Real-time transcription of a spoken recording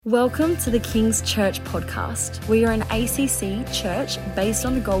Welcome to the King's Church podcast. We are an ACC church based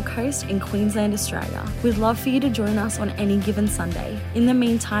on the Gold Coast in Queensland, Australia. We'd love for you to join us on any given Sunday. In the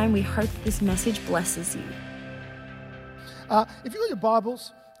meantime, we hope that this message blesses you. If you've got your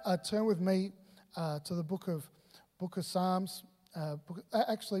Bibles, turn with me to the book of Psalms.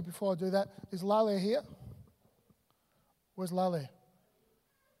 Actually, before I do that, is Lale here? Where's Lale?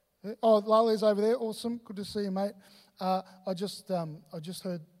 Oh, Lale's over there. Awesome. Good to see you, mate. I just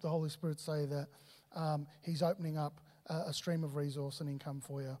heard the Holy Spirit say that He's opening up a stream of resource and income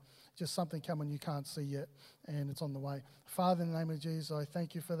for you. Just something coming you can't see yet, and it's on the way. Father, in the name of Jesus, I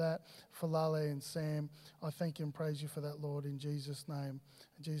thank you for that, for Lale and Sam. I thank you and praise you for that, Lord, in Jesus' name.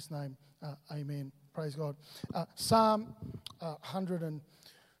 In Jesus' name, amen. Praise God. Psalm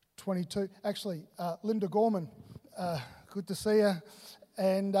 122. Actually, Linda Gorman, good to see you.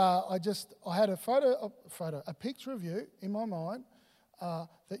 And I had a picture of you in my mind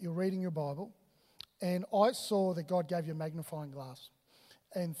that you're reading your Bible, and I saw that God gave you a magnifying glass,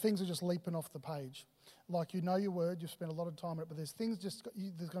 and things are just leaping off the page. Like, you know your word, you've spent a lot of time on it, but there's things there's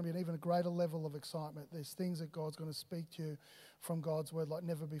going to be an even greater level of excitement. There's things that God's going to speak to you from God's word like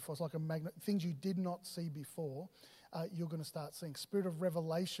never before. It's like a magnet. Things you did not see before, you're going to start seeing. Spirit of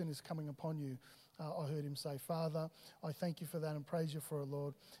revelation is coming upon you. I heard him say, Father, I thank you for that and praise you for it,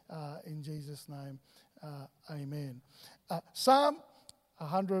 Lord. In Jesus' name, amen. Psalm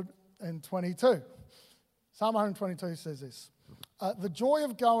 122. Psalm 122 says this. The joy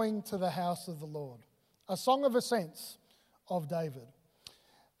of going to the house of the Lord. A song of ascents of David.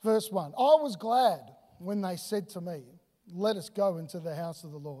 Verse 1. I was glad when they said to me, let us go into the house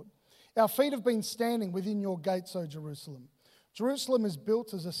of the Lord. Our feet have been standing within your gates, O Jerusalem. Jerusalem is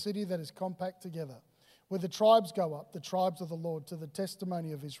built as a city that is compact together, where the tribes go up, the tribes of the Lord, to the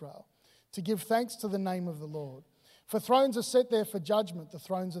testimony of Israel, to give thanks to the name of the Lord. For thrones are set there for judgment, the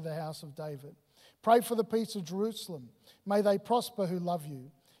thrones of the house of David. Pray for the peace of Jerusalem. May they prosper who love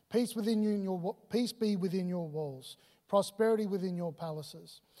you. Peace be within your walls, prosperity within your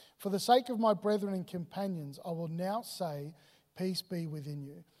palaces. For the sake of my brethren and companions, I will now say, peace be within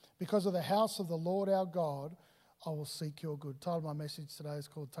you. Because of the house of the Lord our God, I will seek your good. The title of my message today is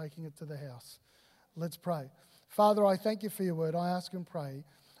called Taking It to the House. Let's pray. Father, I thank you for your word. I ask and pray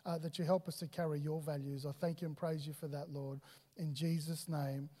that you help us to carry your values. I thank you and praise you for that, Lord. In Jesus'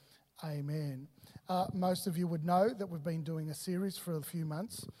 name, amen. Most of you would know that we've been doing a series for a few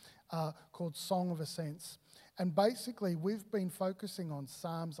months called Song of Ascents. And basically, we've been focusing on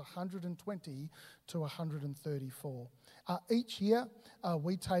Psalms 120 to 134. Each year,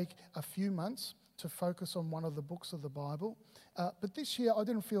 we take a few months to focus on one of the books of the Bible. But this year, I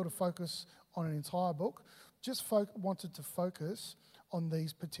didn't feel to focus on an entire book, just wanted to focus on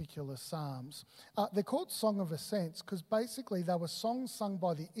these particular psalms. They're called Song of Ascents because basically they were songs sung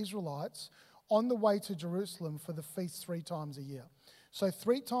by the Israelites on the way to Jerusalem for the feast 3 times a year. So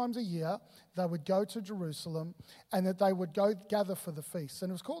 3 times a year, they would go to Jerusalem and that they would go gather for the feast. And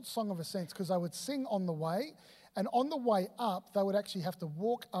it was called Song of Ascents because they would sing on the way, and on the way up, they would actually have to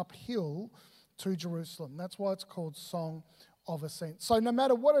walk uphill to Jerusalem. That's why it's called Song of Ascent. So no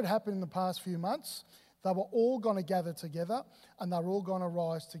matter what had happened in the past few months, they were all going to gather together and they were all going to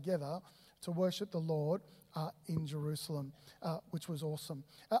rise together to worship the Lord in Jerusalem, which was awesome.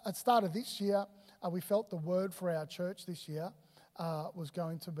 At the start of this year, we felt the word for our church this year was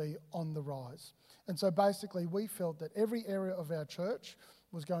going to be on the rise. And so basically we felt that every area of our church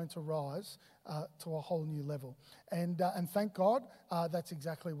was going to rise to a whole new level. And thank God, that's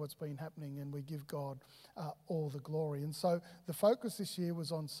exactly what's been happening, and we give God all the glory. And so the focus this year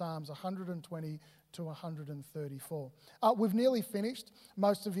was on Psalms 120 to 134. We've nearly finished.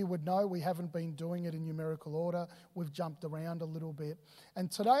 Most of you would know we haven't been doing it in numerical order. We've jumped around a little bit.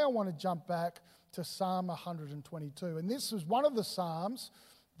 And today I want to jump back to Psalm 122. And this was one of the Psalms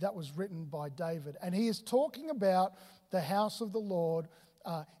that was written by David. And he is talking about the house of the Lord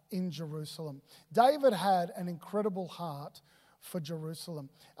in Jerusalem. David had an incredible heart for Jerusalem.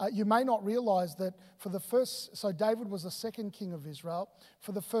 You may not realize that so David was the second king of Israel.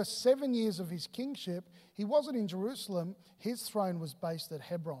 For the first 7 years of his kingship, he wasn't in Jerusalem. His throne was based at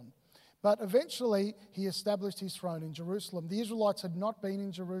Hebron. But eventually, he established his throne in Jerusalem. The Israelites had not been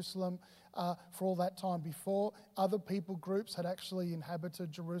in Jerusalem for all that time before. Other people groups had actually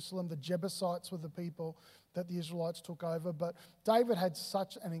inhabited Jerusalem. The Jebusites were the people that the Israelites took over. But David had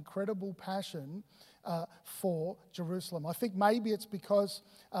such an incredible passion for Jerusalem. I think maybe it's because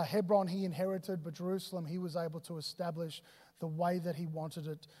Hebron he inherited, but Jerusalem he was able to establish the way that he wanted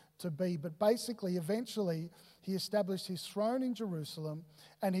it to be. But basically, eventually, he established his throne in Jerusalem,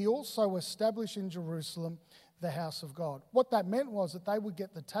 and he also established in Jerusalem the house of God. What that meant was that they would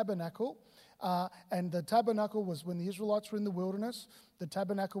get the tabernacle, and the tabernacle was when the Israelites were in the wilderness. The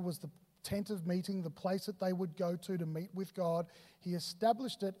tabernacle was the tent of meeting, the place that they would go to meet with God. He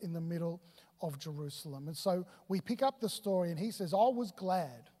established it in the middle of Jerusalem. And so we pick up the story, and he says, I was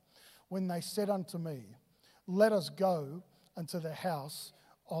glad when they said unto me, let us go unto the house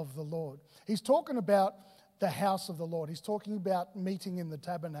of the Lord. He's talking about the house of the Lord. He's talking about meeting in the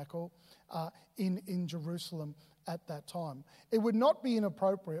tabernacle in Jerusalem at that time. It would not be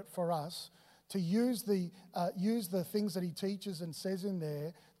inappropriate for us to use the things that he teaches and says in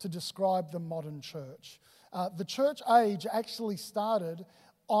there to describe the modern church. The church age actually started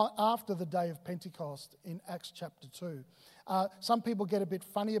after the day of Pentecost in Acts chapter 2. Some people get a bit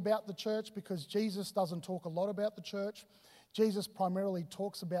funny about the church because Jesus doesn't talk a lot about the church. Jesus primarily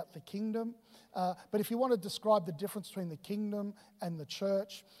talks about the kingdom. But if you want to describe the difference between the kingdom and the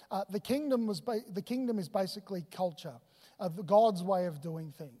church, the kingdom is basically culture, God's way of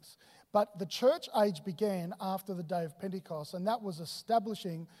doing things. But the church age began after the day of Pentecost, and that was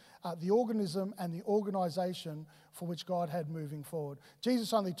establishing the organism and the organisation for which God had moving forward.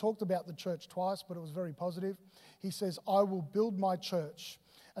 Jesus only talked about the church twice, but it was very positive. He says, I will build my church,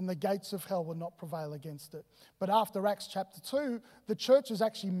 and the gates of hell will not prevail against it. But after Acts chapter 2, the church is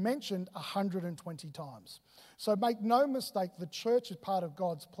actually mentioned 120 times. So make no mistake, the church is part of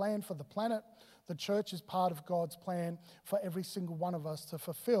God's plan for the planet. The church is part of God's plan for every single one of us to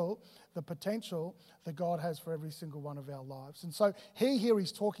fulfill the potential that God has for every single one of our lives. And so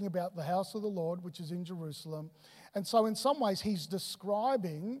he's talking about the house of the Lord, which is in Jerusalem. And so in some ways, he's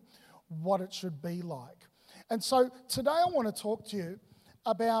describing what it should be like. And so today I want to talk to you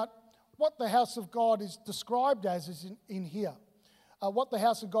about what the house of God is described as is in here, what the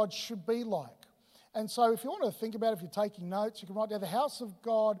house of God should be like. And so if you want to think about it, if you're taking notes, you can write down the house of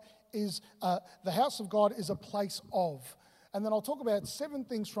God is a place of. And then I'll talk about 7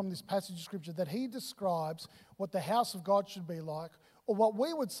 things from this passage of Scripture that he describes what the house of God should be like, or what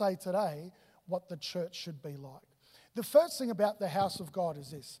we would say today, what the church should be like. The first thing about the house of God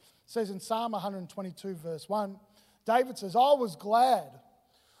is this. It says in Psalm 122 verse 1, David says, I was glad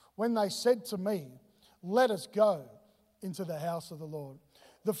when they said to me, let us go into the house of the Lord.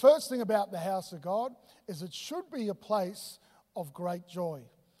 The first thing about the house of God is it should be a place of great joy.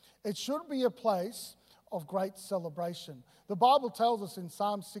 It should be a place of great celebration. The Bible tells us in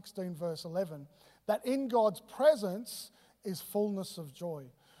Psalm 16 verse 11 that in God's presence is fullness of joy.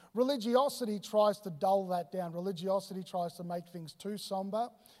 Religiosity tries to dull that down. Religiosity tries to make things too somber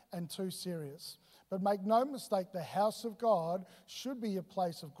and too serious. But make no mistake, the house of God should be a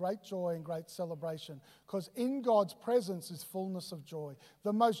place of great joy and great celebration, because in God's presence is fullness of joy.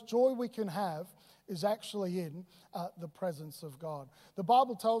 The most joy we can have is actually in the presence of God. The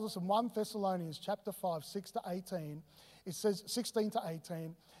Bible tells us in 1 Thessalonians chapter 5, 6 to 18, it says 16 to 18,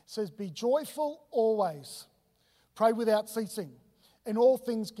 it says, be joyful always, pray without ceasing, in all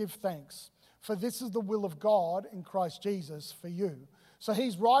things give thanks, for this is the will of God in Christ Jesus for you. So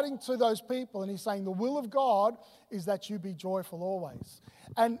he's writing to those people and he's saying the will of God is that you be joyful always.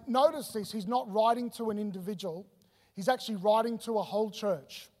 And notice this, he's not writing to an individual, he's actually writing to a whole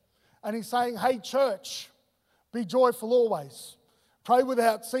church. And he's saying, hey church, be joyful always, pray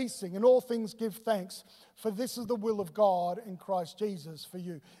without ceasing, in all things give thanks, for this is the will of God in Christ Jesus for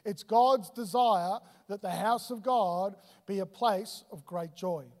you. It's God's desire that the house of God be a place of great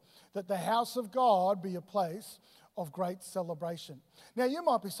joy, that the house of God be a place of great celebration. Now you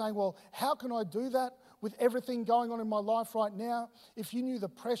might be saying, well, how can I do that with everything going on in my life right now? If you knew the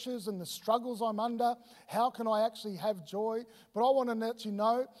pressures and the struggles I'm under, how can I actually have joy? But I want to let you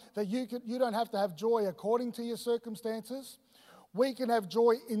know that you don't have to have joy according to your circumstances. We can have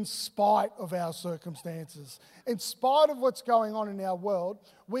joy in spite of our circumstances. In spite of what's going on in our world,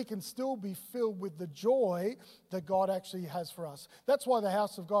 we can still be filled with the joy that God actually has for us. That's why the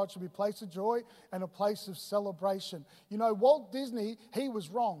house of God should be a place of joy and a place of celebration. You know, Walt Disney, he was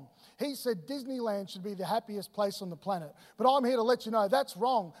wrong. He said Disneyland should be the happiest place on the planet. But I'm here to let you know that's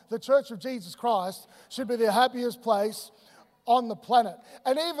wrong. The Church of Jesus Christ should be the happiest place on the planet.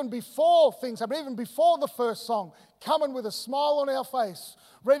 And even before things happen, even before the first song, coming with a smile on our face,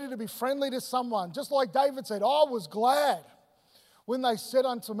 ready to be friendly to someone. Just like David said, I was glad when they said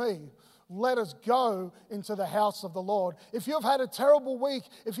unto me, let us go into the house of the Lord. If you've had a terrible week,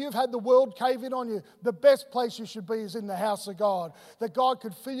 if you've had the world cave in on you, the best place you should be is in the house of God. That God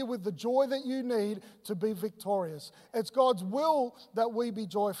could fill you with the joy that you need to be victorious. It's God's will that we be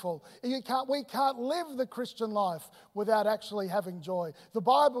joyful. We can't live the Christian life without actually having joy. The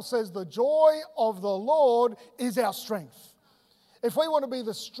Bible says the joy of the Lord is our strength. If we want to be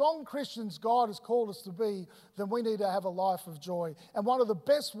the strong Christians God has called us to be, then we need to have a life of joy. And one of the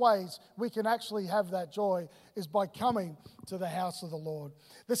best ways we can actually have that joy is by coming to the house of the Lord.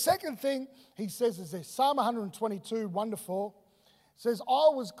 The second thing he says is this, Psalm 122, 1-4, says, I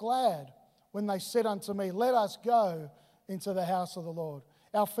was glad when they said unto me, let us go into the house of the Lord.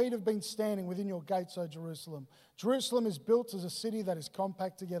 Our feet have been standing within your gates, O Jerusalem. Jerusalem is built as a city that is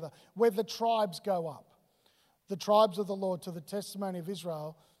compact together, where the tribes go up. The tribes of the Lord, to the testimony of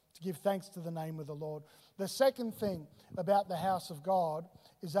Israel, to give thanks to the name of the Lord. The second thing about the house of God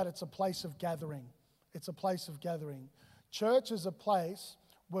is that it's a place of gathering. It's a place of gathering. Church is a place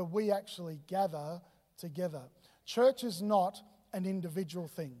where we actually gather together. Church is not an individual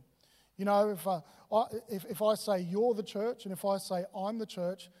thing. You know, if I say you're the church and if I say I'm the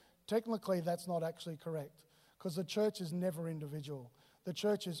church, technically that's not actually correct, because the church is never individual. The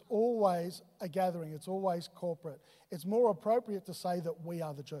church is always a gathering. It's always corporate. It's more appropriate to say that we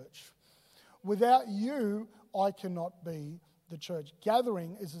are the church. Without you, I cannot be the church.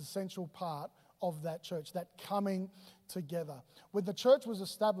 Gathering is an essential part of that church, that coming together. When the church was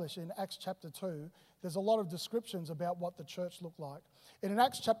established in Acts chapter 2, there's a lot of descriptions about what the church looked like. And in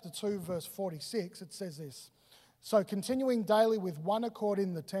Acts chapter 2, verse 46, it says this, so continuing daily with one accord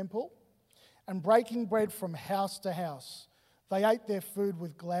in the temple and breaking bread from house to house, they ate their food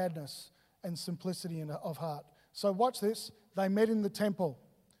with gladness and simplicity of heart. So watch this. They met in the temple,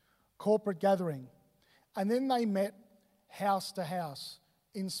 corporate gathering. And then they met house to house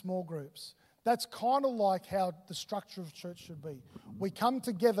in small groups. That's kind of like how the structure of church should be. We come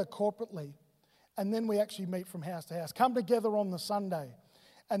together corporately, and then we actually meet from house to house. Come together on the Sunday,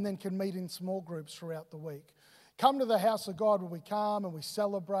 and then can meet in small groups throughout the week. Come to the house of God where we come and we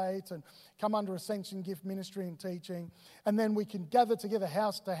celebrate and come under Ascension Gift Ministry and teaching. And then we can gather together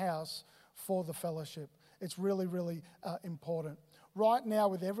house to house for the fellowship. It's really, really important. Right now,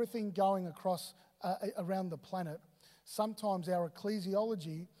 with everything going across around the planet, sometimes our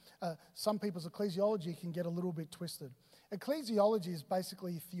ecclesiology, some people's ecclesiology can get a little bit twisted. Ecclesiology is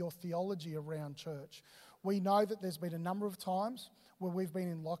basically your theology around church. We know that there's been a number of times where we've been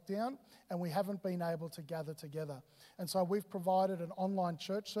in lockdown and we haven't been able to gather together. And so we've provided an online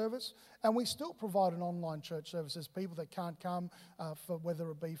church service, and we still provide an online church service. There's people that can't come, for whether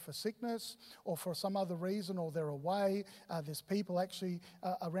it be for sickness or for some other reason, or they're away. There's people actually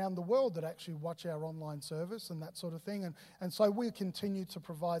around the world that actually watch our online service and that sort of thing. And so we continue to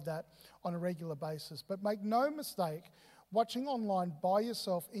provide that on a regular basis. But make no mistake, watching online by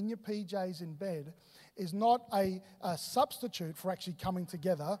yourself in your PJs in bed is not a substitute for actually coming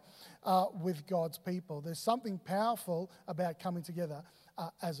together with God's people. There's something powerful about coming together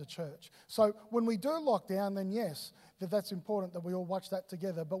as a church. So when we do lockdown, then yes, that's important that we all watch that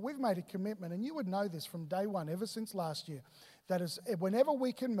together. But we've made a commitment, and you would know this from day one, ever since last year, that is, whenever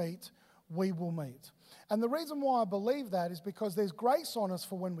we can meet, we will meet. And the reason why I believe that is because there's grace on us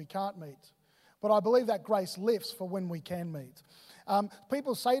for when we can't meet. But I believe that grace lifts for when we can meet.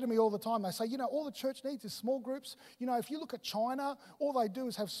 People say to me all the time, they say, you know, all the church needs is small groups. You know, if you look at China, all they do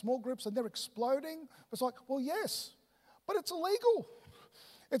is have small groups and they're exploding. It's like, well, yes, but it's illegal.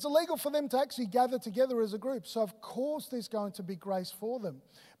 It's illegal for them to actually gather together as a group. So, of course, there's going to be grace for them.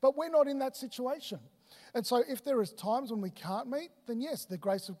 But we're not in that situation. And so if there is times when we can't meet, then yes, the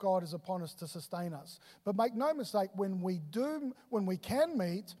grace of God is upon us to sustain us. But make no mistake, when we can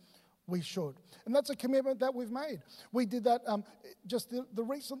meet, we should. And that's a commitment that we've made. We did that just the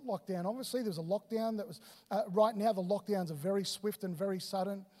recent lockdown. Obviously, there's a lockdown that was, right now the lockdowns are very swift and very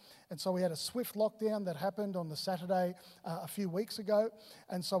sudden. And so we had a swift lockdown that happened on the Saturday a few weeks ago.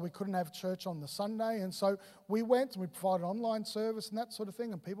 And so we couldn't have church on the Sunday. And so we went and we provided online service and that sort of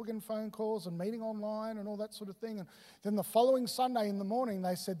thing. And people getting phone calls and meeting online and all that sort of thing. And then the following Sunday in the morning,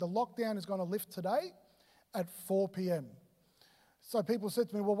 they said the lockdown is going to lift today at 4 p.m. So people said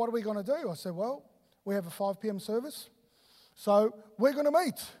to me, well, what are we going to do? I said, well, we have a 5 p.m. service, so we're going to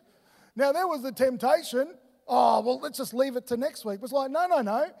meet. Now, there was the temptation, well, let's just leave it to next week. It was like, no.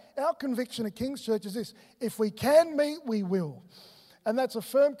 Our conviction at King's Church is this: if we can meet, we will. And that's a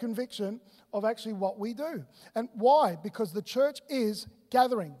firm conviction of actually what we do. And why? Because the church is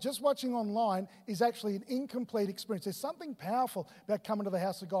gathering. Just watching online is actually an incomplete experience. There's something powerful about coming to the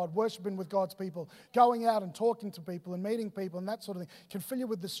house of God, worshiping with God's people, going out and talking to people and meeting people and that sort of thing can fill you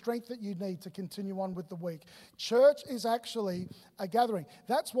with the strength that you need to continue on with the week. Church is actually a gathering.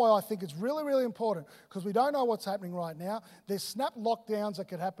 That's why I think it's really, really important, because we don't know what's happening right now. There's snap lockdowns that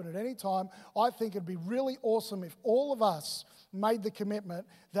could happen at any time. I think it'd be really awesome if all of us made the commitment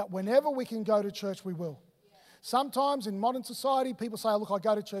that whenever we can go to church, we will. Sometimes in modern society, people say, oh, look, I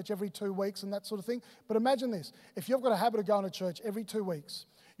go to church every 2 weeks and that sort of thing. But imagine this. If you've got a habit of going to church every 2 weeks,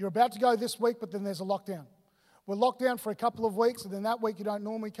 you're about to go this week, but then there's a lockdown. We're locked down for a couple of weeks, and then that week you don't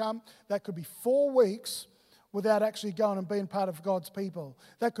normally come. That could be 4 weeks without actually going and being part of God's people.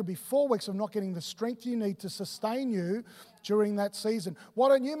 That could be 4 weeks of not getting the strength you need to sustain you during that season. Why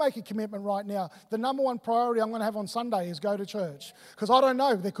don't you make a commitment right now? The number one priority I'm going to have on Sunday is go to church. Because I don't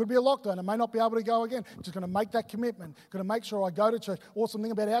know, there could be a lockdown. I may not be able to go again. I'm just going to make that commitment. Going to make sure I go to church. Awesome thing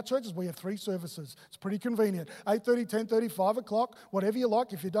about our church is we have 3 services. It's pretty convenient. 8:30, 10:30, 5 o'clock, whatever you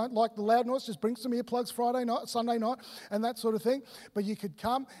like. If you don't like the loud noise, just bring some earplugs Friday night, Sunday night, and that sort of thing. But you could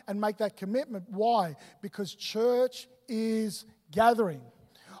come and make that commitment. Why? Because church is gathering.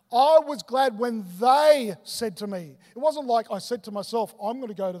 I was glad when they said to me, it wasn't like I said to myself, I'm going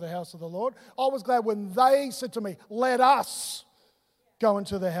to go to the house of the Lord. I was glad when they said to me, let us go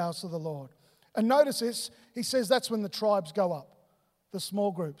into the house of the Lord. And notice this, he says that's when the tribes go up, the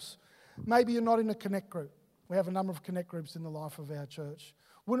small groups. Maybe you're not in a connect group. We have a number of connect groups in the life of our church.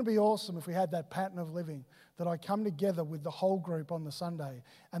 Wouldn't it be awesome if we had that pattern of living, that I come together with the whole group on the Sunday,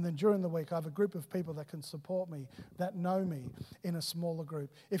 and then during the week I have a group of people that can support me, that know me in a smaller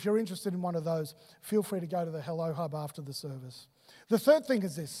group. If you're interested in one of those, feel free to go to the Hello Hub after the service. The third thing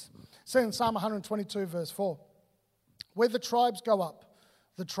is this, said in Psalm 122 verse 4, where the tribes go up,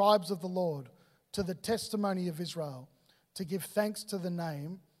 the tribes of the Lord, to the testimony of Israel, to give thanks to the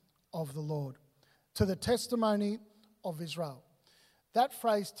name of the Lord. To the testimony of Israel. That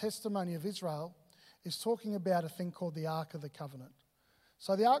phrase, testimony of Israel, is talking about a thing called the Ark of the Covenant.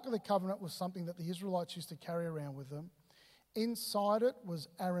 So the Ark of the Covenant was something that the Israelites used to carry around with them. Inside it was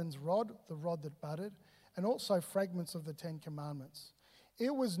Aaron's rod, the rod that budded, and also fragments of the 10 Commandments.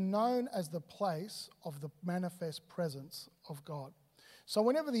 It was known as the place of the manifest presence of God. So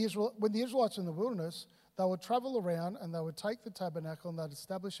when the Israelites were in the wilderness, they would travel around and they would take the tabernacle and they'd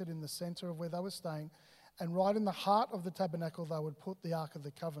establish it in the centre of where they were staying. And right in the heart of the tabernacle, they would put the Ark of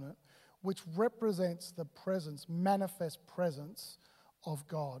the Covenant, which represents the presence, manifest presence of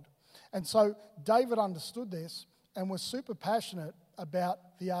God. And so David understood this and was super passionate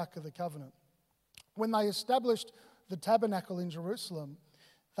about the Ark of the Covenant. When they established the tabernacle in Jerusalem,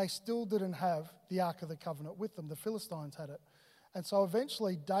 they still didn't have the Ark of the Covenant with them. The Philistines had it. And so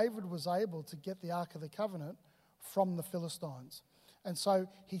eventually David was able to get the Ark of the Covenant from the Philistines. And so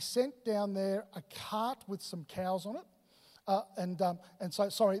he sent down there a cart with some cows on it.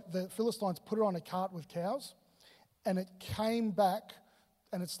 The Philistines put it on a cart with cows, and it came back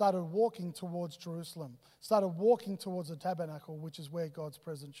and it started walking towards Jerusalem, started walking towards the tabernacle, which is where God's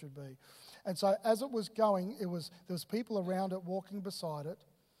presence should be. And so as it was going, there was people around it walking beside it,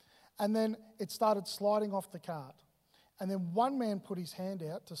 and then it started sliding off the cart. And then one man put his hand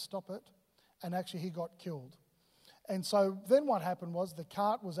out to stop it, and actually he got killed. And so then what happened was the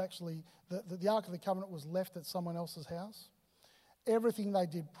cart was actually, the Ark of the Covenant was left at someone else's house. Everything they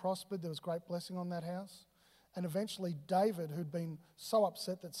did prospered. There was great blessing on that house. And eventually David, who'd been so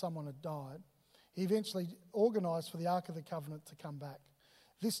upset that someone had died, he eventually organised for the Ark of the Covenant to come back.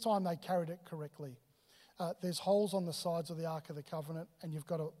 This time they carried it correctly. There's holes on the sides of the Ark of the Covenant, and you've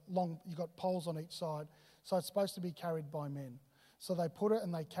got poles on each side. So it's supposed to be carried by men. So they put it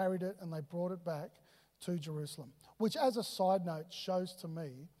and they carried it and they brought it back to Jerusalem, which as a side note shows to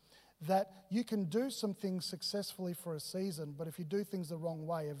me that you can do some things successfully for a season, but if you do things the wrong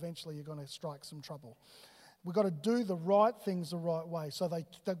way, eventually you're going to strike some trouble. We've got to do the right things the right way. So they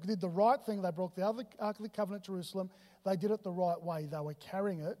did the right thing. They brought the Ark of the Covenant to Jerusalem. They did it the right way. They were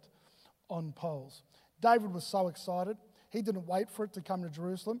carrying it on poles. David was so excited. He didn't wait for it to come to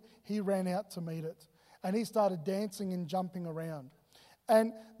Jerusalem. He ran out to meet it. And he started dancing and jumping around.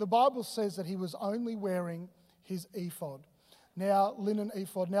 And the Bible says that he was only wearing his ephod. Now, linen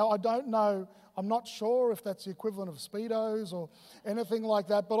ephod. Now, I don't know, I'm not sure if that's the equivalent of Speedos or anything like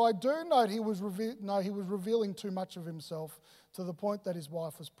that, but I do know he was revealing too much of himself to the point that his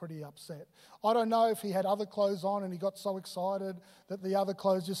wife was pretty upset. I don't know if he had other clothes on and he got so excited that the other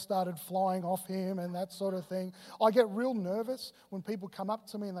clothes just started flying off him and that sort of thing. I get real nervous when people come up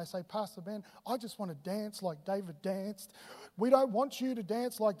to me and they say, Pastor Ben, I just want to dance like David danced. We don't want you to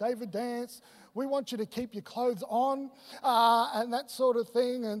dance like David danced. We want you to keep your clothes on and that sort of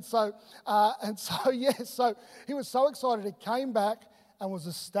thing. And so he was so excited. He came back and was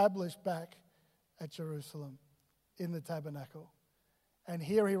established back at Jerusalem in the tabernacle. And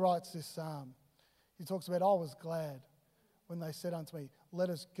here he writes this psalm. He talks about, I was glad when they said unto me, let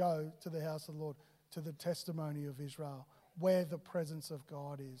us go to the house of the Lord, to the testimony of Israel, where the presence of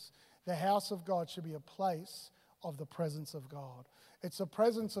God is. The house of God should be a place of the presence of God. It's the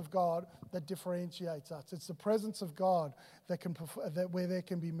presence of God that differentiates us. It's the presence of God where there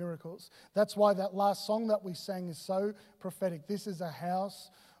can be miracles. That's why that last song that we sang is so prophetic. This is a house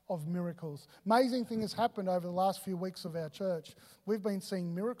of miracles. Amazing thing has happened over the last few weeks of our church. We've been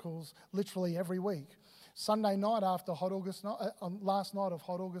seeing miracles literally every week. Sunday night after Hot August night, last night of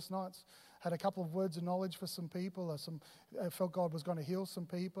Hot August nights, had a couple of words of knowledge for some people. Felt God was going to heal some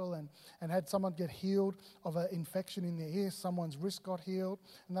people and had someone get healed of an infection in their ear. Someone's wrist got healed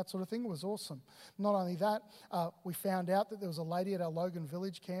and that sort of thing. It was awesome. Not only that, we found out that there was a lady at our Logan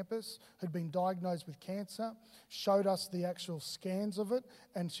Village campus who'd been diagnosed with cancer, showed us the actual scans of it,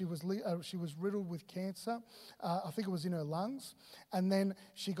 and she was riddled with cancer. I think it was in her lungs. And then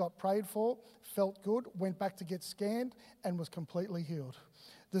she got prayed for, felt good, went back to get scanned and was completely healed.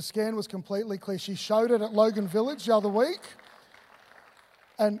 The scan was completely clear. She showed it at Logan Village the other week.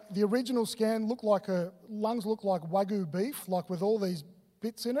 And the original scan looked like her lungs looked like Wagyu beef, like with all these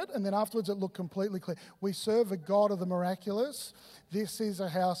bits in it. And then afterwards it looked completely clear. We serve a God of the miraculous. This is a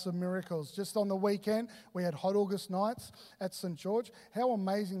house of miracles. Just on the weekend, we had Hot August nights at St. George. How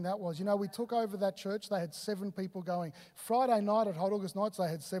amazing that was. You know, we took over that church. They had 7 people going. Friday night at Hot August nights, they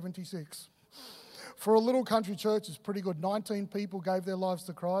had 76. For a little country church, it's pretty good. 19 people gave their lives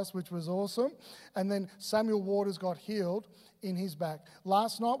to Christ, which was awesome. And then Samuel Waters got healed in his back.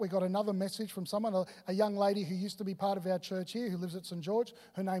 Last night, we got another message from someone, a young lady who used to be part of our church here, who lives at St. George.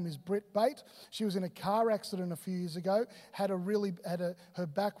 Her name is Britt Bate. She was in a car accident a few years ago, her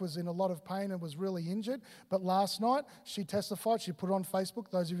back was in a lot of pain and was really injured. But last night, she testified, she put it on Facebook.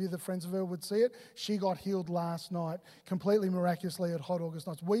 Those of you that are friends of her would see it. She got healed last night, completely miraculously at Hot August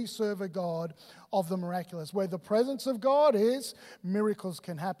nights. We serve a God of the miraculous. Where the presence of God is, miracles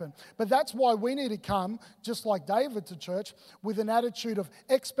can happen. But that's why we need to come, just like David, to church with an attitude of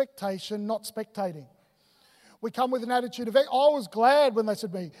expectation, not spectating. We come with an attitude of, I was glad when they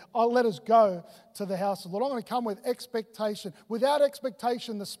said to me, let us go to the house of the Lord. I'm going to come with expectation. Without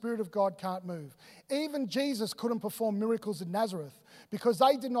expectation, the Spirit of God can't move. Even Jesus couldn't perform miracles in Nazareth because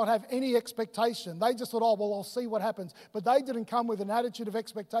they did not have any expectation. They just thought, I'll see what happens. But they didn't come with an attitude of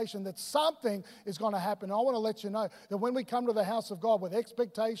expectation that something is going to happen. I want to let you know that when we come to the house of God with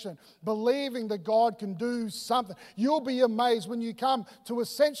expectation, believing that God can do something, you'll be amazed when you come to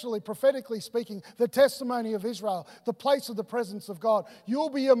essentially, prophetically speaking, the testimony of Israel, the place of the presence of God. You'll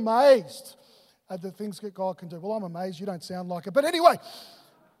be amazed at the things that God can do. Well, I'm amazed. You don't sound like it. But anyway,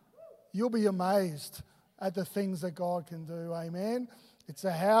 you'll be amazed at the things that God can do. Amen. It's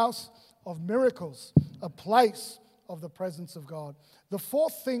a house of miracles, a place of the presence of God. The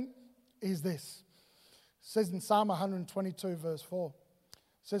fourth thing is this. It says in Psalm 122 verse 4. It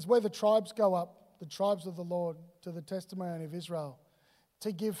says, where the tribes go up, the tribes of the Lord, to the testimony of Israel,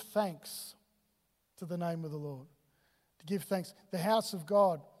 to give thanks to the name of the Lord. To give thanks. The house of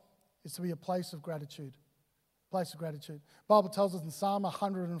God is to be a place of gratitude. Place of gratitude. The Bible tells us in Psalm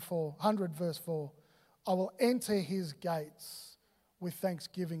 100 verse 4, I will enter his gates with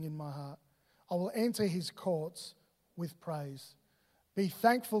thanksgiving in my heart. I will enter his courts with praise. Be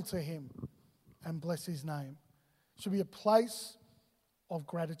thankful to him and bless his name. It should be a place of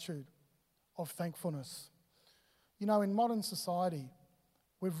gratitude, of thankfulness. You know, in modern society,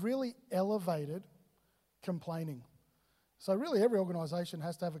 we've really elevated complaining. So really every organisation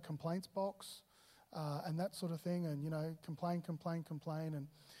has to have a complaints box and that sort of thing, and, you know, complain.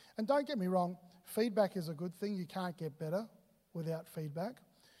 And don't get me wrong, feedback is a good thing. You can't get better without feedback.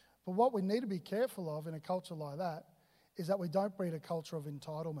 But what we need to be careful of in a culture like that is that we don't breed a culture of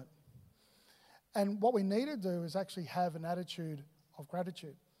entitlement. And what we need to do is actually have an attitude of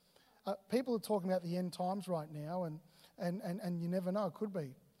gratitude. People are talking about the end times right now, and you never know, it could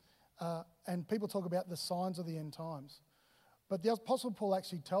be. And people talk about the signs of the end times. But the Apostle Paul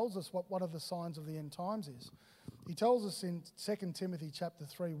actually tells us what one of the signs of the end times is. He tells us in 2 Timothy chapter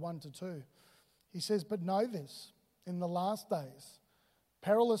 3, 1-2. He says, but know this, in the last days,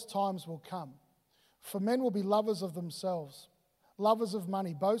 perilous times will come. For men will be lovers of themselves, lovers of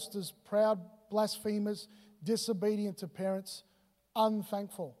money, boasters, proud, blasphemers, disobedient to parents,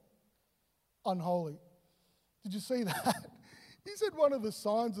 unthankful, unholy. Did you see that? He said one of the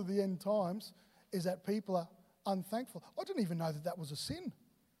signs of the end times is that people are unthankful. I didn't even know that was a sin.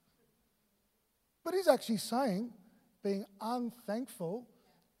 But he's actually saying being unthankful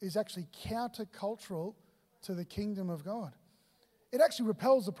is actually countercultural to the kingdom of God. It actually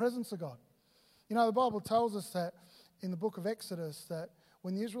repels the presence of God. You know, the Bible tells us that in the book of Exodus that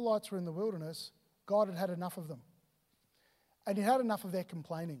when the Israelites were in the wilderness, God had had enough of them. And he had enough of their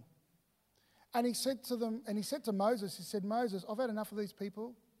complaining. And he said to them, and he said to Moses, he said, Moses, I've had enough of these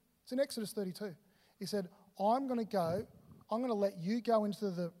people. It's in Exodus 32. He said, I'm going to let you go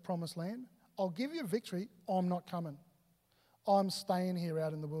into the promised land. I'll give you victory. I'm not coming. I'm staying here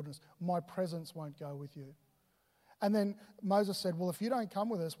out in the wilderness. My presence won't go with you. And then Moses said, well, if you don't come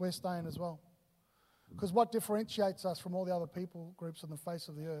with us, we're staying as well. Because what differentiates us from all the other people groups on the face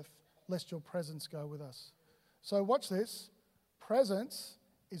of the earth, lest your presence go with us. So watch this. Presence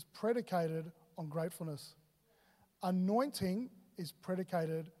is predicated on gratefulness. Anointing is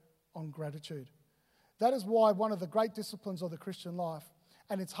predicated on gratitude. That is why one of the great disciplines of the Christian life,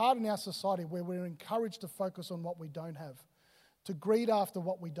 and it's hard in our society where we're encouraged to focus on what we don't have, to greed after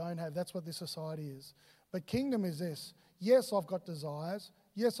what we don't have. That's what this society is. But kingdom is this. Yes, I've got desires.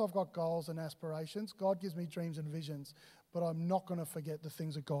 Yes, I've got goals and aspirations. God gives me dreams and visions, but I'm not going to forget the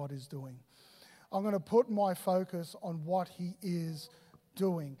things that God is doing. I'm going to put my focus on what He is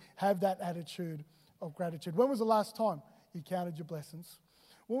doing. Have that attitude of gratitude. When was the last time you counted your blessings?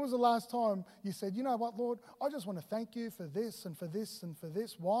 When was the last time you said, you know what, Lord, I just want to thank you for this and for this and for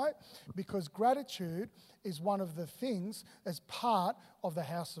this. Why? Because gratitude is one of the things as part of the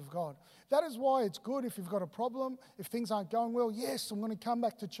house of God. That is why it's good if you've got a problem, if things aren't going well. Yes, I'm going to come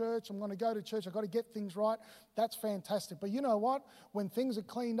back to church. I'm going to go to church. I've got to get things right. That's fantastic. But you know what? When things are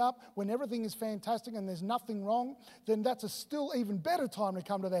cleaned up, when everything is fantastic and there's nothing wrong, then that's a still even better time to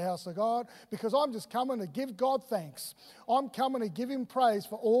come to the house of God, because I'm just coming to give God thanks. I'm coming to give Him praise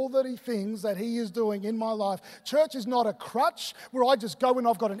for all the things that He is doing in my life. Church is not a crutch where I just go when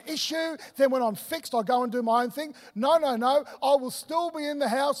I've got an issue, then when I'm fixed, I go and do my own thing. No. I will still be in the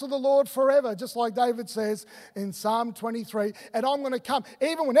house of the Lord forever, just like David says in Psalm 23. And I'm going to come,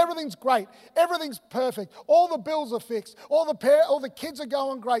 even when everything's great, everything's perfect, all the bills are fixed, all the kids are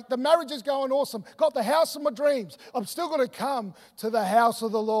going great, the marriage is going awesome, got the house of my dreams. I'm still going to come to the house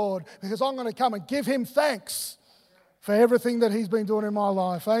of the Lord, because I'm going to come and give Him thanks for everything that He's been doing in my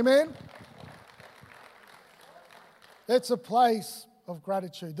life. Amen? It's a place of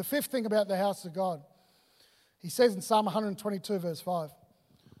gratitude. The fifth thing about the house of God, He says in Psalm 122 verse 5,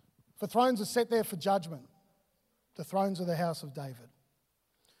 for thrones are set there for judgment, the thrones of the house of David.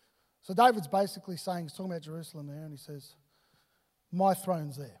 So David's basically saying, he's talking about Jerusalem there, and he says, my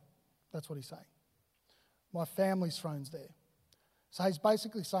throne's there. That's what he's saying. My family's throne's there. So he's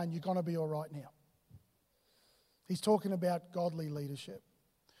basically saying, you're going to be all right now. He's talking about godly leadership.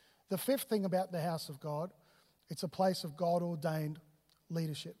 The fifth thing about the house of God, it's a place of God-ordained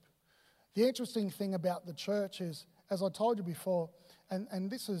leadership. The interesting thing about the church is, as I told you before,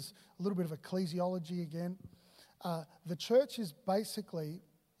 and this is a little bit of ecclesiology again, the church is basically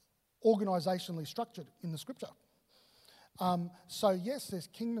organisationally structured in the scripture. So yes, there's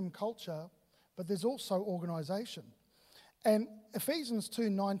kingdom culture, but there's also organisation. And Ephesians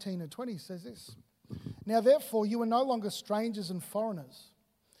 2:19 and 20 says this, now therefore you are no longer strangers and foreigners,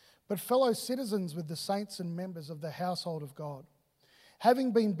 but fellow citizens with the saints and members of the household of God,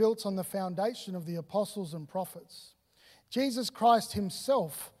 having been built on the foundation of the apostles and prophets, Jesus Christ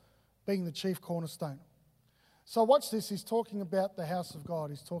Himself being the chief cornerstone. So watch this, he's talking about the house of God,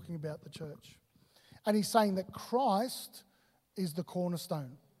 he's talking about the church. And he's saying that Christ is the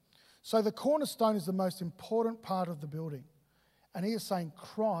cornerstone. So the cornerstone is the most important part of the building. And he is saying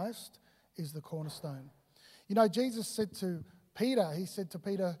Christ is the cornerstone. You know, Jesus said to Peter,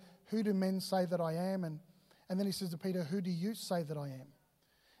 who do men say that I am? And then he says to Peter, who do you say that I am?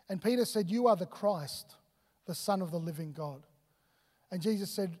 And Peter said, you are the Christ, the Son of the living God. And Jesus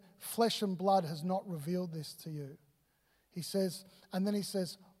said, flesh and blood has not revealed this to you. He says,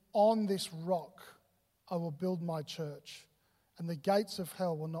 on this rock I will build my church, and the gates of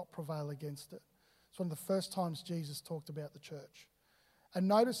hell will not prevail against it. It's one of the first times Jesus talked about the church. And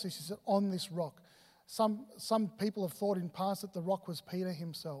notice this, he said, on this rock. Some people have thought in past that the rock was Peter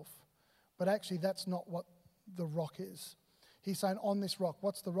himself, but actually that's not what the rock is. He's saying on this rock.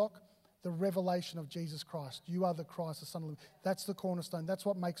 What's the rock? The revelation of Jesus Christ. You are the Christ, the Son of the living. That's the cornerstone. That's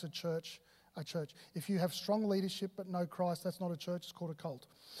what makes a church a church. If you have strong leadership but no Christ, that's not a church, it's called a cult.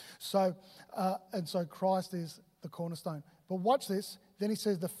 So Christ is the cornerstone. But watch this. Then he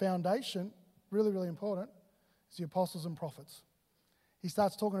says the foundation, really, really important, is the apostles and prophets. He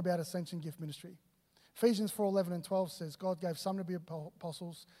starts talking about ascension gift ministry. Ephesians 4:11 and 12 says, God gave some to be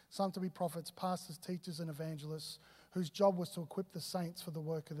apostles, some to be prophets, pastors, teachers, and evangelists, whose job was to equip the saints for the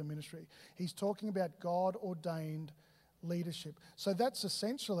work of the ministry. He's talking about God-ordained leadership. So that's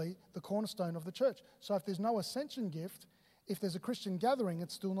essentially the cornerstone of the church. So if there's no ascension gift, if there's a Christian gathering,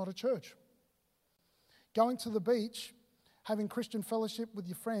 it's still not a church. Going to the beach, having Christian fellowship with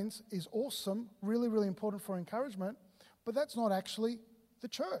your friends is awesome, really, really important for encouragement, but that's not actually the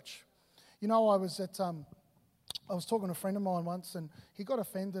church. You know, I was I was talking to a friend of mine once, and he got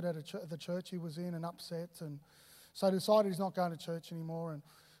offended at the church he was in and upset, and so decided he's not going to church anymore. And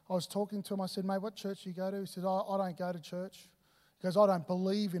I was talking to him. I said, "Mate, what church do you go to?" He said, I don't go to church. He goes, "I don't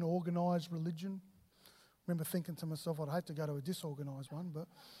believe in organised religion." I remember thinking to myself, I'd hate to go to a disorganised one, but...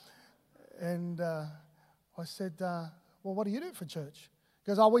 And I said, "Well, what do you do for church?" He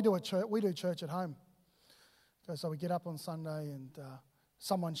goes, "Oh, we do church at home." So we get up on Sunday and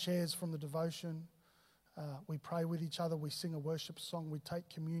someone shares from the devotion. We pray with each other. We sing a worship song. We take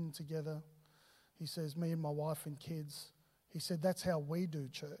communion together. He says, "Me and my wife and kids." He said, "That's how we do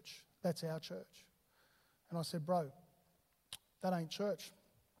church. That's our church." And I said, "Bro, that ain't church.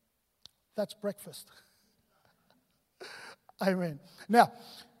 That's breakfast." Amen. Now,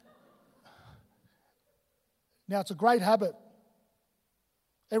 it's a great habit.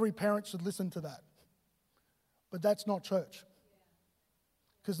 Every parent should listen to that. But that's not church.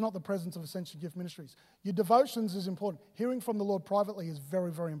 Because it's not the presence of Ascension Gift Ministries. Your devotions is important. Hearing from the Lord privately is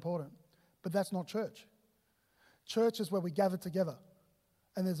very, very important. But that's not church. Church is where we gather together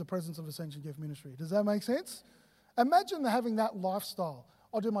and there's a presence of Ascension Gift Ministry. Does that make sense? Imagine having that lifestyle.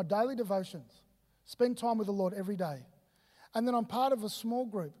 I do my daily devotions, spend time with the Lord every day, and then I'm part of a small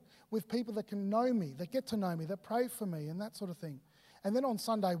group with people that can know me, that get to know me, that pray for me and that sort of thing. And then on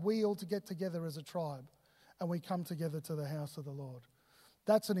Sunday, we all get together as a tribe and we come together to the house of the Lord.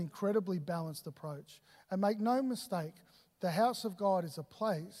 That's an incredibly balanced approach. And make no mistake, the house of God is a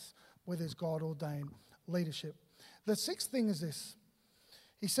place where there's God-ordained leadership. The sixth thing is this.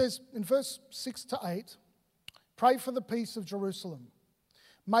 He says in verse 6 to 8, "Pray for the peace of Jerusalem.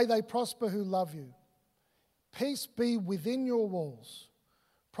 May they prosper who love you. Peace be within your walls,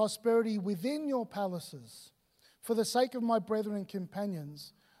 prosperity within your palaces. For the sake of my brethren and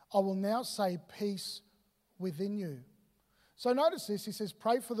companions, I will now say peace within you." So notice this, he says,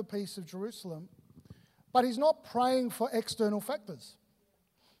 pray for the peace of Jerusalem, but he's not praying for external factors.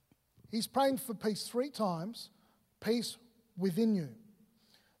 He's praying for peace 3 times, peace within you.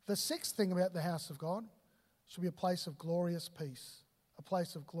 The sixth thing about the house of God should be a place of glorious peace, a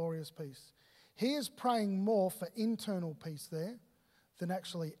place of glorious peace. He is praying more for internal peace there than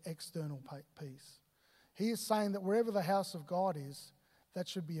actually external peace. He is saying that wherever the house of God is, that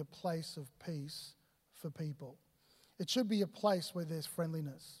should be a place of peace for people. It should be a place where there's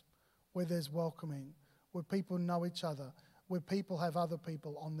friendliness, where there's welcoming, where people know each other, where people have other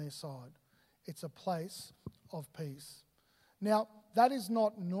people on their side. It's a place of peace. Now, that is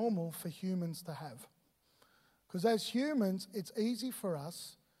not normal for humans to have. Because as humans, it's easy for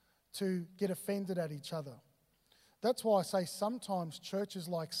us to get offended at each other. That's why I say sometimes church is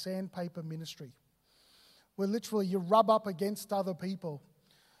like sandpaper ministry, where literally you rub up against other people.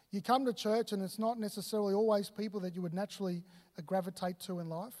 You come to church and it's not necessarily always people that you would naturally gravitate to in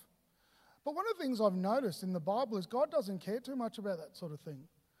life. But one of the things I've noticed in the Bible is God doesn't care too much about that sort of thing.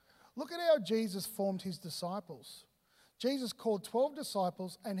 Look at how Jesus formed his disciples. Jesus called 12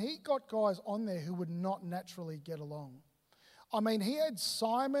 disciples and he got guys on there who would not naturally get along. I mean, he had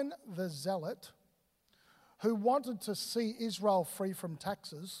Simon the Zealot, who wanted to see Israel free from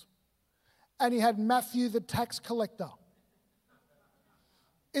taxes, and he had Matthew the tax collector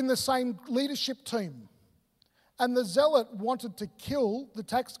in the same leadership team. And the zealot wanted to kill the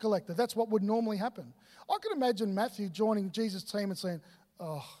tax collector. That's what would normally happen. I can imagine Matthew joining Jesus' team and saying,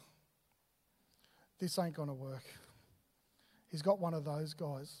 "Oh, this ain't going to work." He's got one of those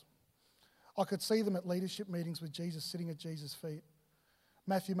guys. I could see them at leadership meetings with Jesus sitting at Jesus' feet.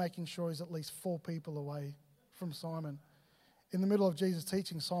 Matthew making sure he's at least 4 people away from Simon. In the middle of Jesus'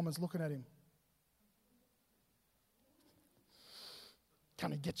 teaching, Simon's looking at him.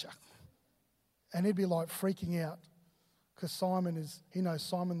 "Can I get you?" And he'd be like freaking out because he knows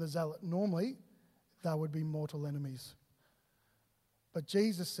Simon the Zealot. Normally, they would be mortal enemies. But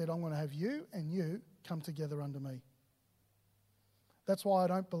Jesus said, "I'm going to have you and you come together under me." That's why I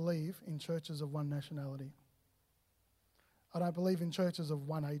don't believe in churches of one nationality. I don't believe in churches of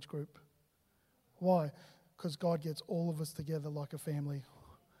one age group. Why? Because God gets all of us together like a family.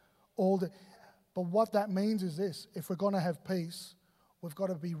 But what that means is this: if we're going to have peace, we've got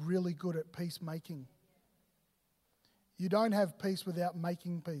to be really good at peacemaking. You don't have peace without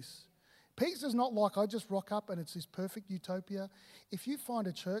making peace. Peace is not like I just rock up and it's this perfect utopia. If you find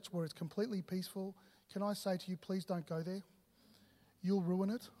a church where it's completely peaceful, can I say to you, please don't go there. You'll ruin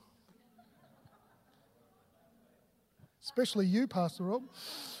it. Especially you, Pastor Rob.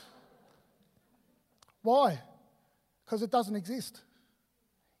 Why? Because it doesn't exist.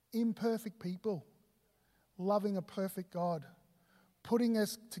 Imperfect people loving a perfect God, putting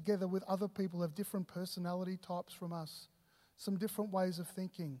us together with other people who have different personality types from us, some different ways of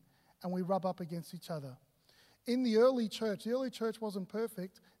thinking, and we rub up against each other. In the early church wasn't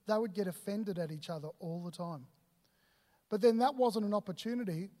perfect. They would get offended at each other all the time. But then that wasn't an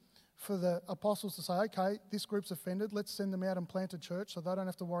opportunity for the apostles to say, okay, this group's offended, let's send them out and plant a church so they don't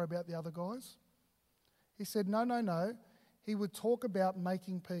have to worry about the other guys. He said, no. He would talk about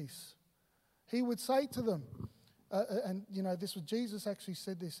making peace. He would say to them, this was Jesus actually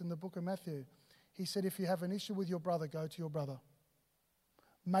said this in the book of Matthew. He said, if you have an issue with your brother, go to your brother.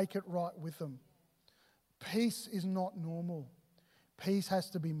 Make it right with them. Peace is not normal. Peace has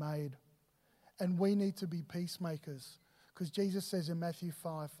to be made. And we need to be peacemakers. Because Jesus says in Matthew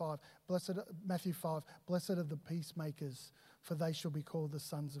 5, blessed are the peacemakers, for they shall be called the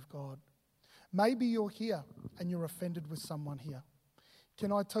sons of God. Maybe you're here and you're offended with someone here.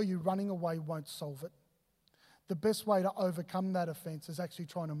 Can I tell you, running away won't solve it. The best way to overcome that offence is actually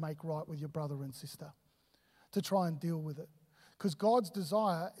trying to make right with your brother and sister, to try and deal with it. Because God's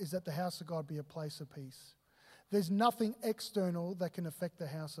desire is that the house of God be a place of peace. There's nothing external that can affect the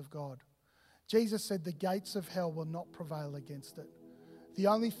house of God. Jesus said the gates of hell will not prevail against it. The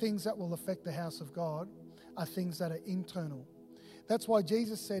only things that will affect the house of God are things that are internal. That's why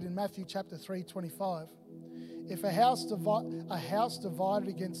Jesus said in Matthew chapter 3:25, if a house divided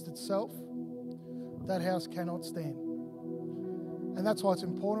against itself, that house cannot stand. And that's why it's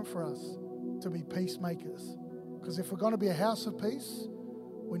important for us to be peacemakers. Because if we're going to be a house of peace,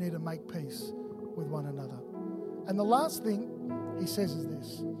 we need to make peace with one another. And the last thing he says is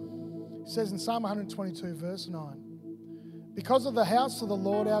this. He says in Psalm 122 verse 9, because of the house of the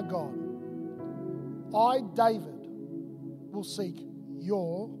Lord our God, I, David, will seek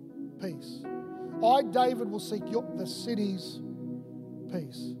your peace. I, David, will seek the city's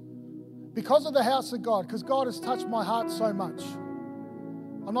peace. Because of the house of God, because God has touched my heart so much,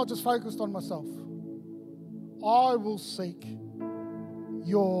 I'm not just focused on myself. I will seek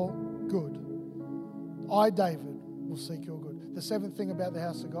your good. I, David, will seek your good. The seventh thing about the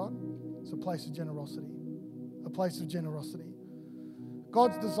house of God is a place of generosity. A place of generosity.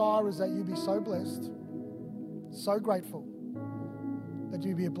 God's desire is that you be so blessed, so grateful, that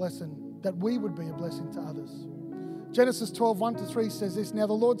you be a blessing, that we would be a blessing to others. Genesis 12:1-3 says this, now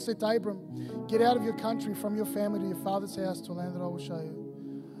the Lord said to Abram, get out of your country, from your family to your father's house, to a land that I will show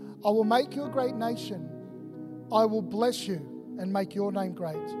you. I will make you a great nation. I will bless you and make your name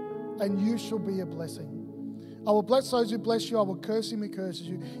great, and you shall be a blessing. I will bless those who bless you. I will curse him who curses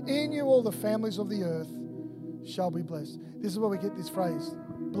you. In you all the families of the earth shall be blessed. This is where we get this phrase,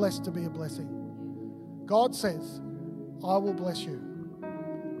 blessed to be a blessing. God says, I will bless you,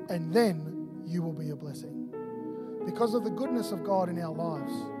 and then you will be a blessing. Because of the goodness of God in our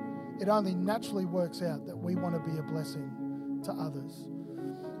lives, it only naturally works out that we want to be a blessing to others.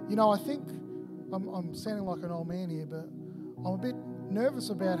 You know, I think I'm sounding like an old man here, but I'm a bit nervous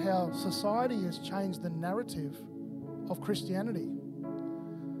about how society has changed the narrative of Christianity.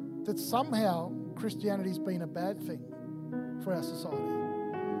 That somehow Christianity's been a bad thing for our society.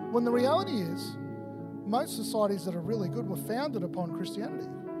 When the reality is, most societies that are really good were founded upon Christianity.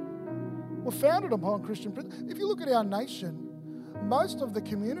 Were founded upon Christian principles. If you look at our nation, most of the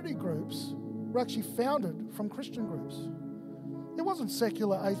community groups were actually founded from Christian groups. It wasn't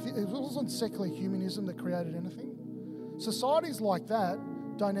secular humanism that created anything. Societies like that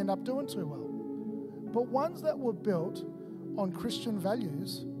don't end up doing too well. But ones that were built on Christian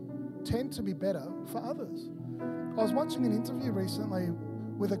values tend to be better for others. I was watching an interview recently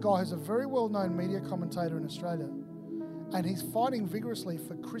with a guy who's a very well-known media commentator in Australia, and he's fighting vigorously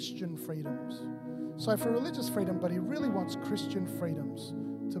for Christian freedoms. So for religious freedom, but he really wants Christian freedoms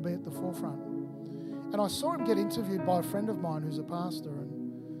to be at the forefront. And I saw him get interviewed by a friend of mine who's a pastor,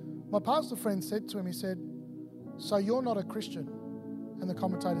 and my pastor friend said to him, he said, so you're not a Christian? And the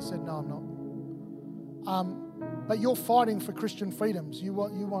commentator said, no, I'm not. But you're fighting for Christian freedoms. You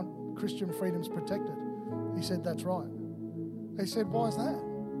want Christian freedoms protected. He said, that's right. He said, why is that?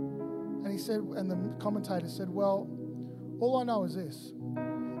 And he said, and the commentator said, well, all I know is this.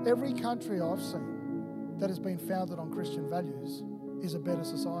 Every country I've seen that has been founded on Christian values is a better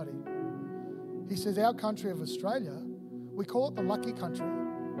society. He says, our country of Australia, we call it the lucky country,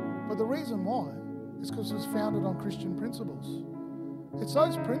 but the reason why is because it was founded on Christian principles. It's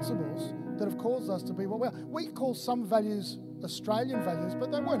those principles that have caused us to be what we are. We call some values Australian values,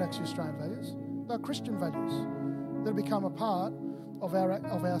 but they weren't actually Australian values. They're Christian values that have become a part of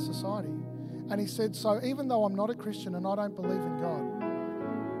our society. And he said, so even though I'm not a Christian and I don't believe in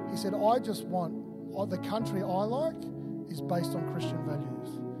God, he said, I just want, the country I like is based on Christian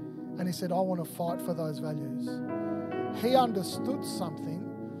values. And he said, I want to fight for those values. He understood something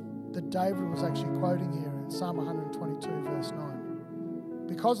that David was actually quoting here in Psalm 122 verse 9.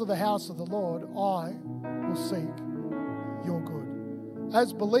 because of the house of the Lord, I will seek your good.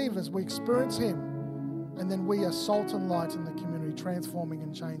 As believers, we experience him, and then we are salt and light in the community, transforming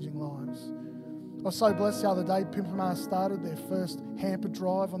and changing lives. I was so blessed the other day, Pimpamar started their first hamper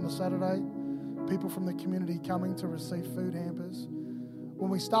drive on the Saturday. People from the community coming to receive food hampers.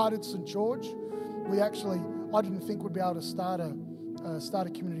 When we started St. George, I didn't think we'd be able to start a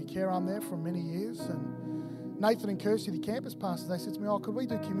community care arm there for many years. And Nathan and Kirsty, the campus pastors, they said to me, could we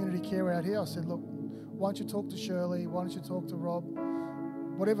do community care out here? I said, look, why don't you talk to Shirley? Why don't you talk to Rob?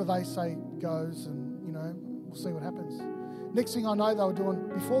 Whatever they say goes, and, we'll see what happens. Next thing I know, they were doing,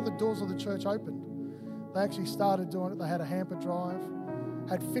 before the doors of the church opened, they actually started doing it. They had a hamper drive,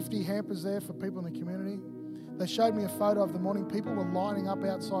 had 50 hampers there for people in the community. They showed me a photo of the morning. People were lining up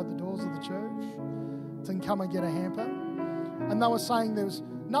outside the doors of the church to come and get a hamper. And they were saying there's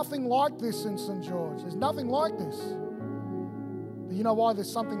nothing like this in St. George. There's nothing like this. But you know why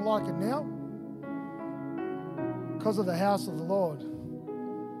there's something like it now? Because of the house of the Lord.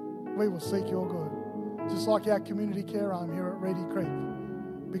 We will seek your good. Just like our community care arm here at Reedy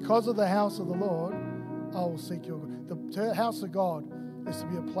Creek. Because of the house of the Lord, I will seek your good. The house of God is to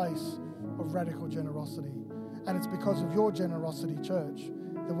be a place of radical generosity. And it's because of your generosity, church,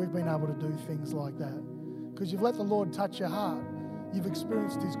 that we've been able to do things like that. Because you've let the Lord touch your heart. You've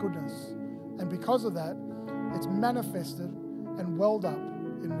experienced his goodness. And because of that, it's manifested and welled up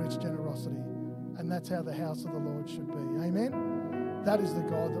in rich generosity. And that's how the house of the Lord should be. Amen? That is the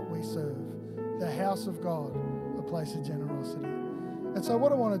God that we serve. The house of God, a place of generosity. And so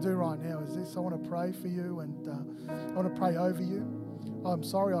what I want to do right now is this. I want to pray for you, and I want to pray over you. I'm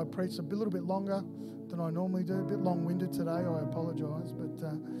sorry I preached a little bit longer than I normally do, a bit long-winded today. I apologise. But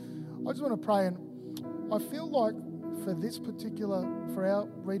I just want to pray, and I feel like for our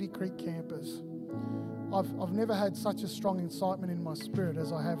Reedy Creek campus, I've never had such a strong incitement in my spirit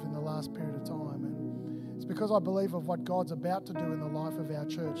as I have in the last period of time. And it's because I believe of what God's about to do in the life of our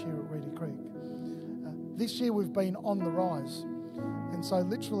church here at Reedy Creek. This year we've been on the rise. And so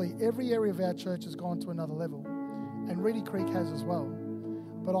literally every area of our church has gone to another level. And Reedy Creek has as well.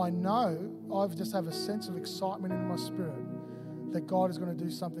 But I know I just have a sense of excitement in my spirit that God is going to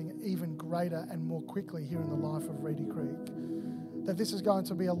do something even greater and more quickly here in the life of Reedy Creek. That this is going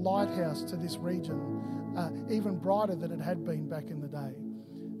to be a lighthouse to this region, even brighter than it had been back in the day.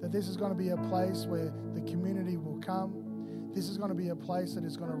 That this is going to be a place where the community will come. This is going to be a place that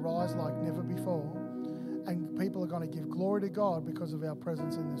is going to rise like never before. And people are going to give glory to God because of our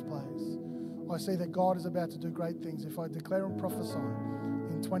presence in this place. I see that God is about to do great things. If I declare and prophesy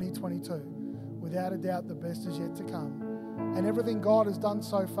in 2022, without a doubt the best is yet to come. And everything God has done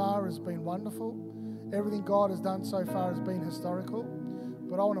so far has been wonderful. Everything God has done so far has been historical.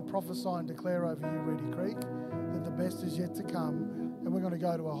 But I want to prophesy and declare over you, Reedy Creek, that the best is yet to come. And we're going to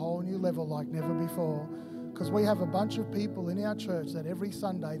go to a whole new level like never before. Because we have a bunch of people in our church that every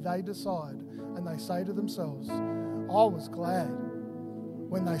Sunday they decide and they say to themselves, I was glad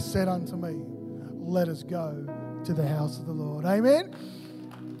when they said unto me, let us go to the house of the Lord. Amen?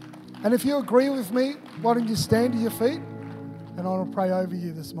 And if you agree with me, why don't you stand to your feet? And I want to pray over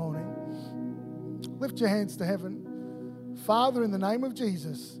you this morning. Lift your hands to heaven. Father, in the name of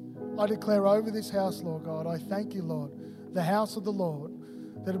Jesus, I declare over this house, Lord God, I thank you, Lord, the house of the Lord,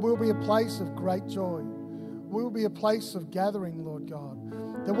 that it will be a place of great joy. We will be a place of gathering, Lord God.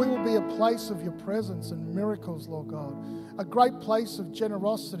 That we will be a place of your presence and miracles, Lord God. A great place of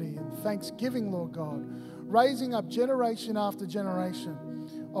generosity and thanksgiving, Lord God. Raising up generation after generation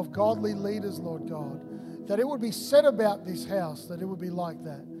of godly leaders, Lord God. That it would be said about this house that it would be like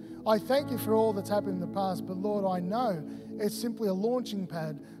that. I thank you for all that's happened in the past, but Lord, I know it's simply a launching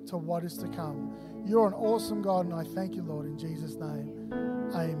pad to what is to come. You're an awesome God, and I thank you, Lord, in Jesus' name.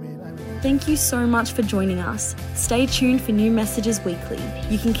 Amen. Amen. Thank you so much for joining us. Stay tuned for new messages weekly.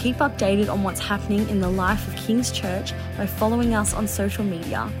 You can keep updated on what's happening in the life of King's Church by following us on social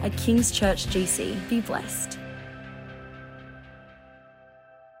media at King's Church GC. Be blessed.